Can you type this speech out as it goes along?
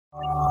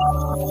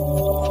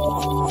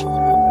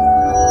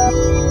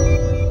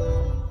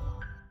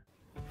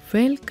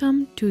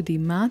Welcome to the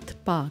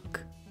Math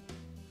Park,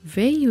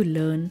 where you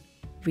learn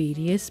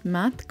various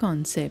math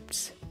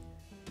concepts.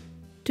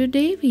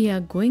 Today we are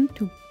going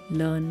to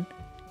learn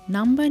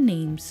number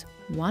names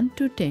 1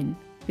 to 10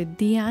 with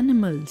the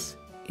animals.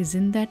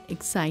 Isn't that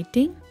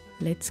exciting?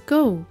 Let's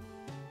go!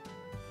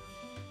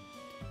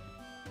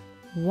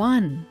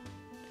 1.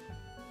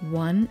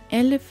 One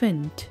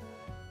elephant.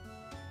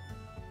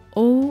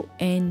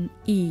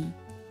 O-N-E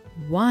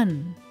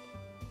 1.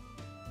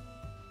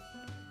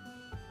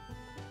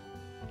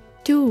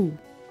 2.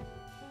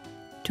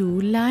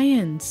 Two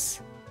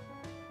lions.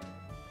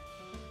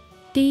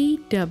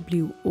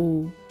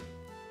 T-W-O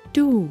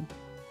 2.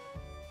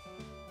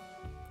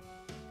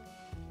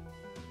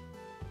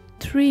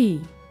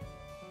 3.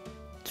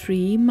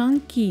 Three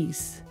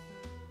monkeys.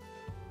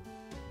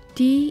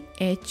 T-H-R-E-E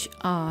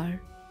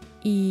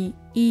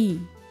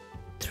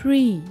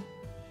 3.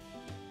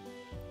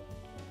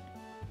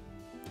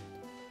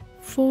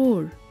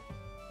 4.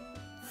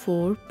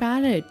 Four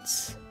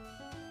parrots.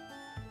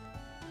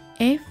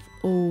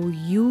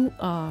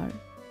 F-O-U-R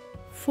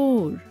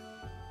 4.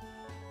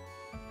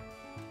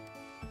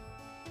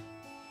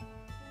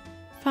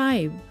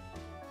 5.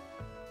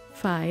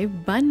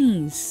 Five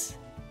bunnies.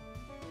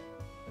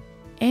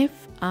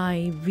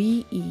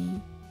 F-I-V-E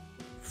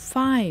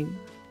 5.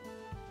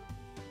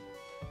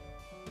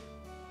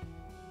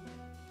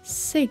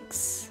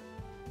 6.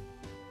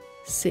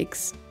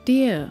 Six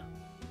deer.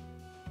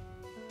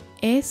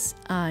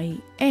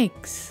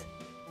 S-I-X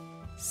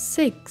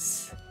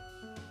 6.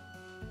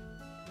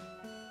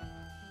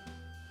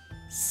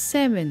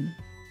 7.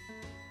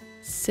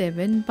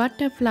 Seven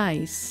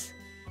butterflies.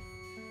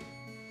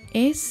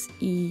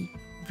 S-E-V-E-N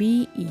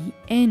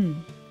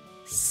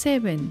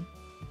 7.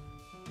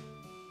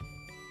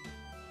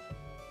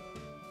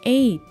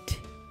 8.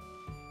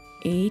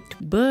 Eight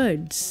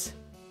birds.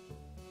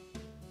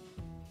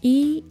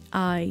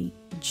 E-I-G-H-T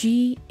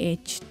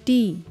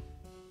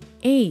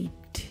 8.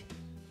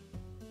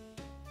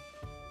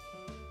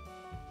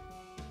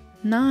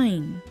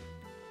 9.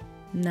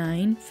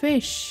 Nine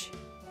fish.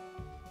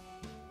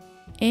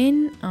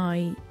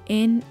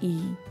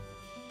 N-I-N-E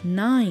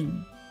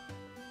 9.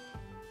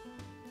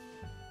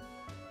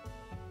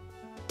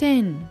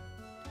 10.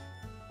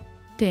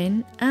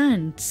 10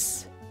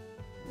 ants.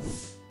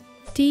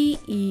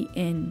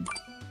 T-E-N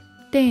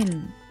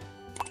 10.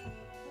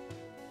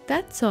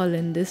 That's all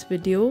in this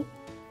video.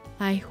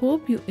 I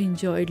hope you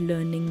enjoyed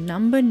learning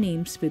number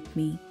names with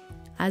me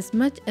as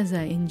much as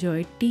I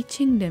enjoyed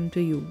teaching them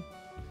to you.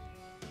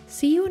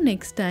 See you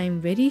next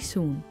time very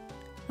soon.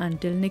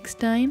 Until next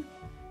time,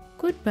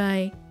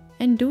 goodbye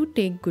and do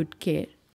take good care.